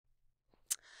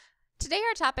Today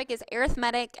our topic is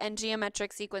arithmetic and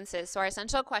geometric sequences. So our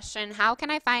essential question, how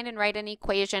can I find and write an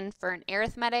equation for an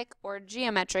arithmetic or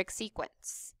geometric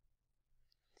sequence?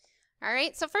 All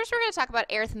right, so first we're going to talk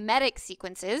about arithmetic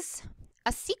sequences.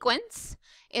 A sequence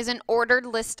is an ordered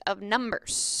list of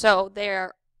numbers. So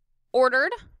they're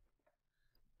ordered,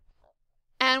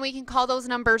 and we can call those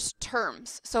numbers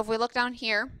terms. So if we look down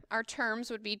here, our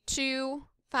terms would be 2,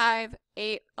 5,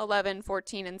 8, 11,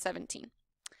 14, and 17.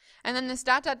 And then this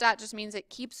dot, dot, dot just means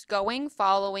it keeps going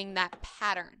following that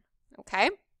pattern, okay?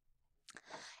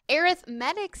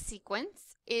 Arithmetic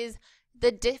sequence is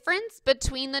the difference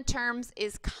between the terms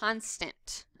is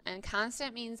constant. And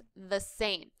constant means the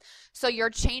same. So you're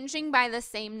changing by the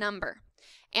same number.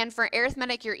 And for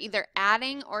arithmetic, you're either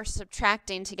adding or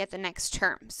subtracting to get the next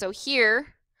term. So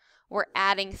here, we're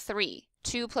adding 3.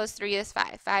 2 plus 3 is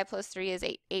 5. 5 plus 3 is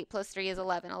 8. 8 plus 3 is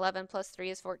 11. 11 plus 3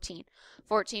 is 14.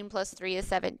 14 plus 3 is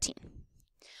 17.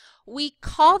 We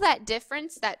call that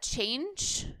difference, that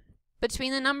change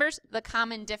between the numbers, the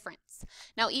common difference.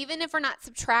 Now, even if we're not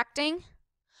subtracting,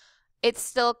 it's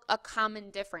still a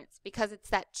common difference because it's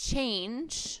that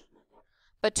change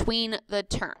between the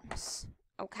terms,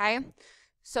 okay?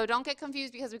 So don't get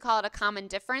confused because we call it a common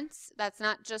difference. That's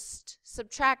not just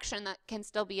subtraction, that can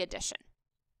still be addition.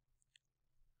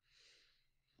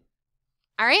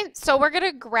 All right, so we're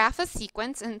going to graph a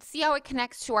sequence and see how it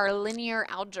connects to our linear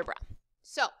algebra.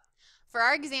 So for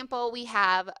our example, we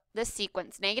have the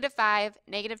sequence -5,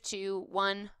 -2,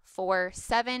 1, 4,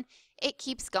 7. It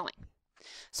keeps going.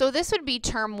 So this would be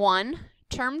term 1,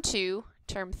 term 2,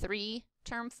 term 3,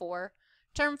 term 4,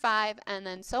 term 5, and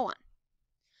then so on.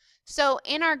 So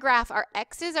in our graph, our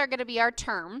x's are going to be our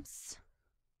terms,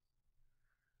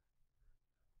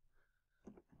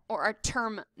 or our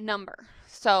term number.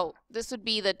 So this would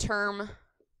be the term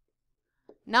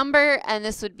number, and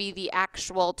this would be the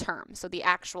actual term, so the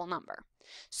actual number.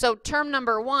 So term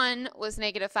number 1 was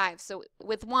 -5, so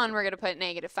with 1 we're going to put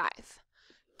 -5.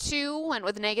 2 went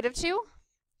with -2,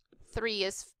 3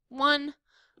 is 1,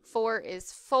 4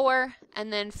 is 4,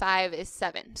 and then 5 is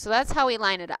 7. So that's how we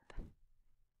line it up.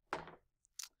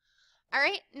 All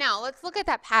right, now let's look at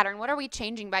that pattern. What are we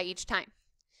changing by each time?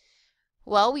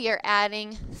 Well, we are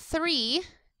adding 3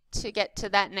 to get to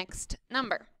that next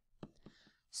number.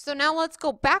 So now let's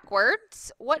go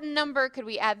backwards. What number could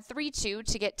we add 3 to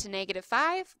get to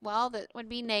 -5? Well, that would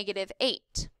be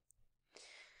 -8.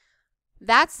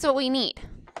 That's what we need.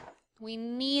 We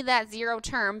need that 0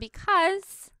 term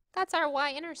because that's our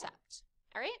y-intercept.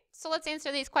 All right, so let's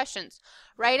answer these questions.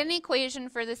 Write an equation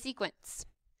for the sequence.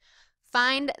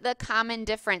 Find the common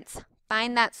difference.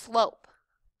 Find that slope.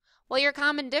 Well, your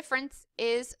common difference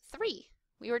is 3.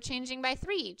 We were changing by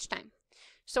 3 each time.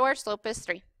 So our slope is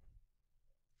 3.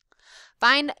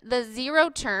 Find the 0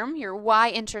 term, your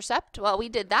y-intercept. Well, we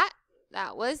did that.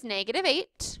 That was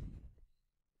 -8.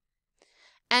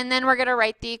 And then we're going to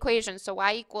write the equation. So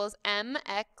y equals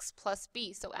mx plus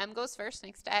b. So m goes first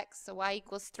next to x. So y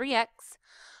equals 3x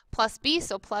plus b,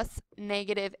 so plus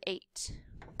 -8.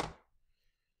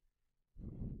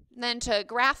 Then to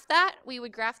graph that, we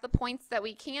would graph the points that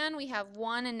we can. We have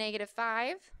 1 and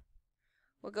 -5.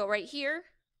 We'll go right here.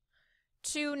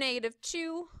 2,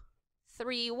 -2,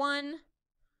 3, 1,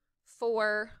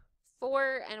 4,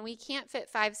 4, and we can't fit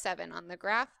 5, 7 on the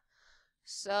graph.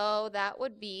 So that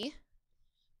would be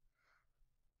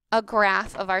a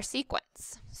graph of our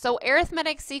sequence. So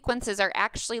arithmetic sequences are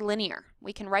actually linear.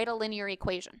 We can write a linear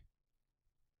equation.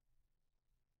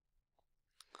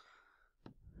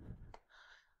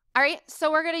 All right, so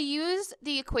we're going to use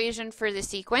the equation for the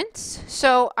sequence.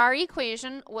 So our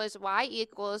equation was y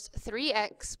equals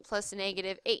 3x plus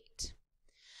 -8.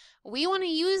 We want to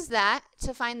use that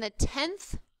to find the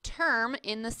 10th term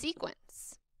in the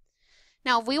sequence.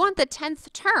 Now, if we want the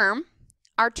 10th term,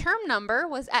 our term number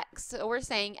was x. So we're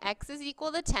saying x is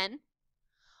equal to 10.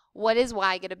 What is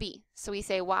y going to be? So we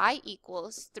say y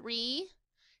equals 3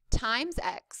 times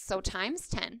x, so times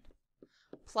 10,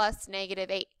 plus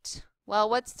 -8. Well,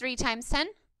 what's 3 times 10?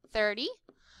 30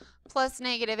 plus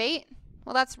 -8.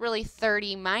 Well, that's really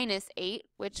 30 minus 8,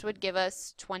 which would give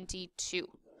us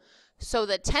 22. So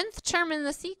the 10th term in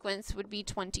the sequence would be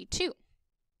 22.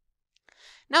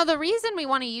 Now, the reason we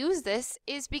want to use this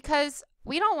is because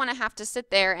we don't want to have to sit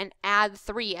there and add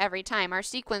 3 every time. Our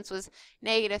sequence was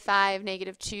 -5,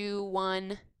 -2,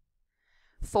 1,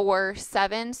 4,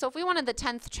 7. So if we wanted the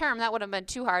 10th term, that would have been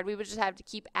too hard. We would just have to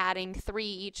keep adding 3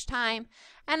 each time,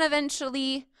 and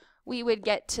eventually we would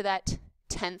get to that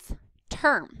 10th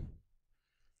term.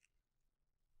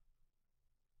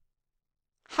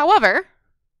 However,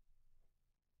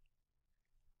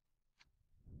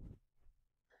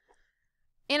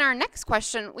 in our next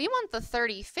question, we want the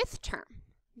 35th term.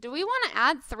 Do we want to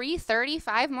add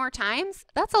 335 more times?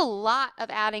 That's a lot of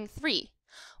adding 3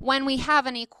 when we have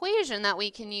an equation that we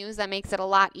can use that makes it a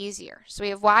lot easier. So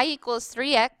we have y equals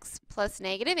 3x plus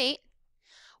negative 8.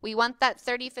 We want that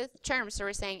 35th term, so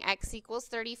we're saying x equals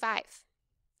 35.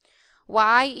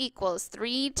 Y equals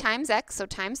 3 times x, so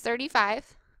times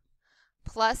 35,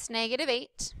 plus negative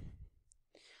 8.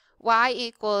 Y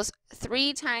equals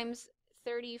 3 times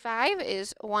 35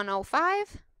 is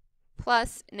 105,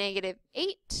 plus negative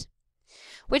 8,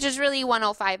 which is really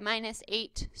 105 minus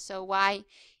 8, so y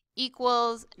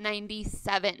equals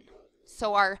 97.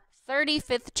 So our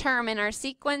 35th term in our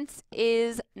sequence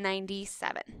is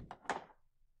 97.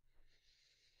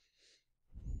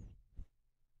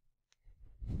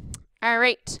 All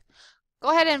right, go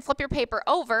ahead and flip your paper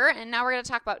over, and now we're going to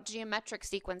talk about geometric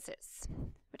sequences,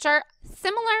 which are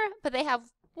similar, but they have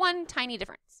one tiny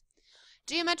difference.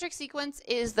 Geometric sequence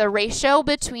is the ratio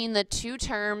between the two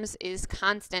terms is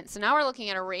constant. So now we're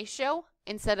looking at a ratio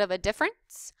instead of a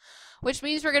difference, which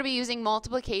means we're going to be using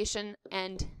multiplication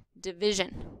and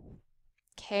division.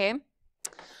 Okay.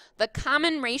 The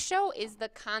common ratio is the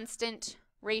constant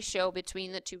ratio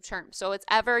between the two terms. So it's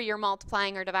ever you're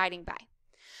multiplying or dividing by.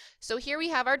 So here we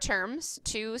have our terms,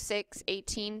 2, 6,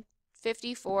 18,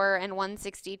 54, and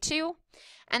 162.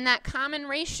 And that common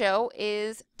ratio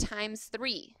is times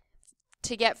 3.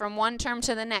 To get from one term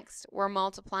to the next, we're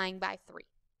multiplying by 3.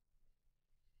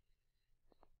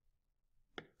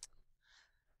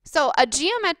 So a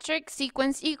geometric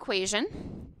sequence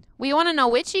equation, we want to know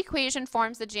which equation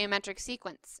forms the geometric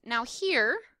sequence. Now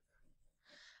here,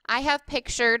 I have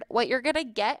pictured what you're going to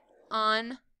get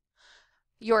on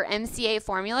your MCA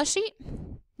formula sheet.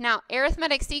 Now,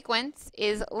 arithmetic sequence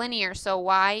is linear, so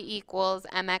y equals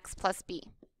mx plus b.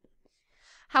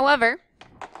 However,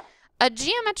 a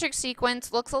geometric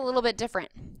sequence looks a little bit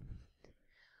different.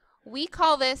 We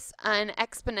call this an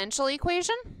exponential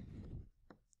equation.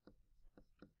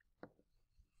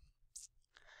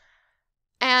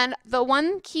 And the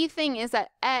one key thing is that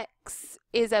x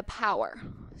is a power.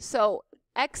 So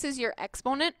x is your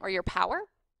exponent or your power.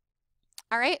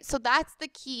 All right, so that's the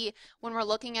key when we're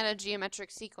looking at a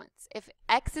geometric sequence. If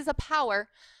x is a power,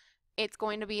 it's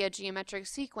going to be a geometric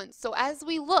sequence. So as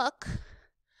we look,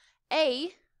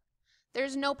 A,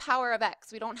 there's no power of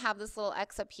x. We don't have this little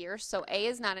x up here, so A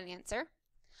is not an answer.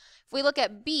 If we look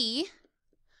at B,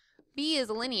 B is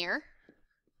linear.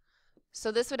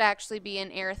 So this would actually be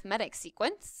an arithmetic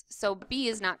sequence. So B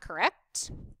is not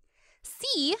correct.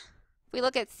 C, if we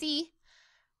look at C,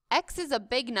 x is a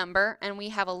big number and we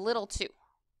have a little 2.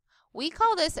 We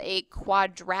call this a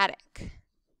quadratic.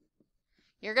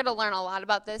 You're going to learn a lot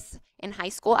about this in high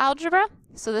school algebra.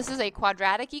 So this is a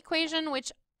quadratic equation,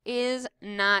 which is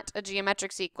not a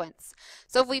geometric sequence.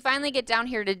 So if we finally get down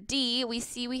here to D, we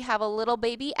see we have a little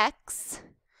baby x,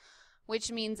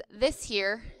 which means this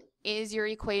here is your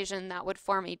equation that would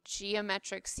form a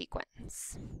geometric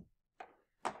sequence.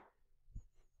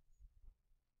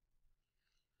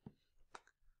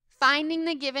 Finding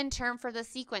the given term for the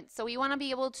sequence. So we want to be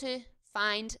able to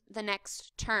find the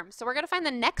next term. So we're going to find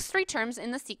the next 3 terms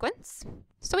in the sequence.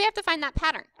 So we have to find that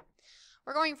pattern.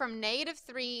 We're going from negative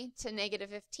 3 to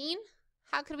negative 15.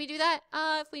 How could we do that?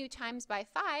 If we times by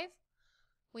 5,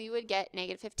 we would get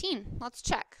negative 15. Let's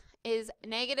check. Is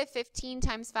negative 15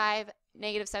 times 5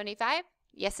 negative 75?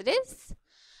 Yes, it is.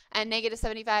 And negative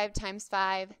 75 times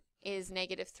 5 is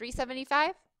negative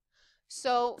 375.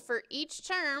 So for each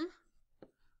term,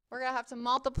 we're going to have to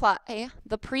multiply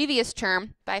the previous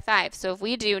term by 5. So if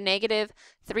we do negative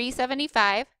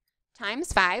 375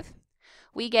 times 5,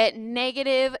 we get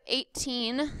negative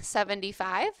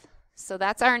 1875. So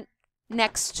that's our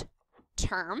next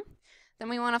term. Then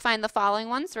we want to find the following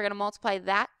one. So we're going to multiply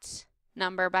that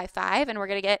number by 5, and we're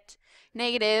going to get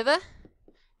negative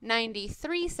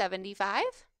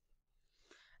 9375.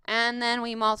 And then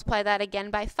we multiply that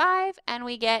again by 5, and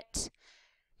we get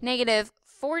negative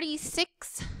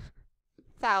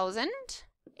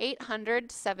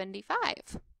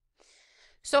 46,875.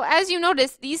 So as you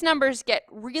notice, these numbers get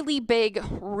really big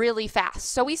really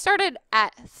fast. So we started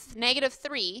at negative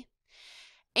 3,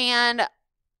 and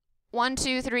 1,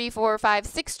 2, 3, 4, 5,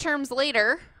 6 terms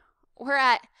later, we're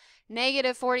at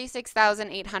negative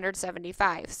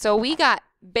 46,875. So we got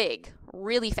big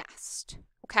really fast,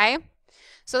 okay?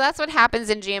 So that's what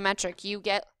happens in geometric. You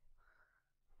get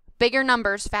bigger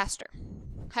numbers faster,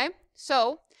 okay?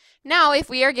 So now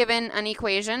if we are given an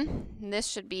equation, this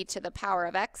should be to the power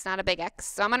of x, not a big X.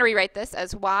 So I'm going to rewrite this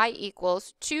as y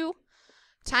equals 2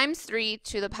 times 3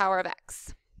 to the power of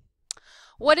x.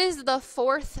 What is the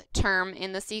fourth term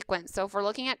in the sequence? So if we're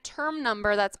looking at term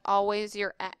number, that's always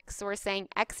your x. So we're saying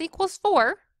x equals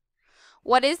 4.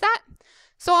 What is that?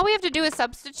 So all we have to do is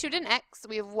substitute in x.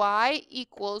 We have y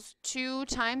equals 2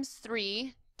 times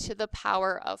 3 to the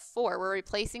power of 4. We're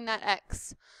replacing that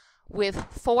x with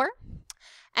 4.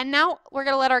 And now we're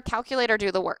going to let our calculator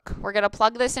do the work. We're going to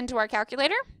plug this into our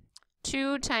calculator.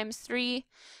 2 times 3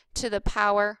 to the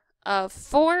power of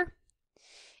 4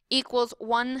 equals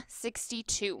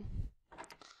 162.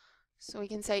 So we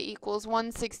can say equals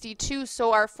 162.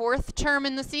 So our fourth term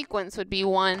in the sequence would be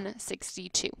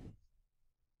 162.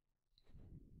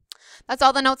 That's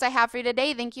all the notes I have for you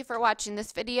today. Thank you for watching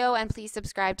this video, and please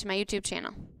subscribe to my YouTube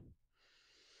channel.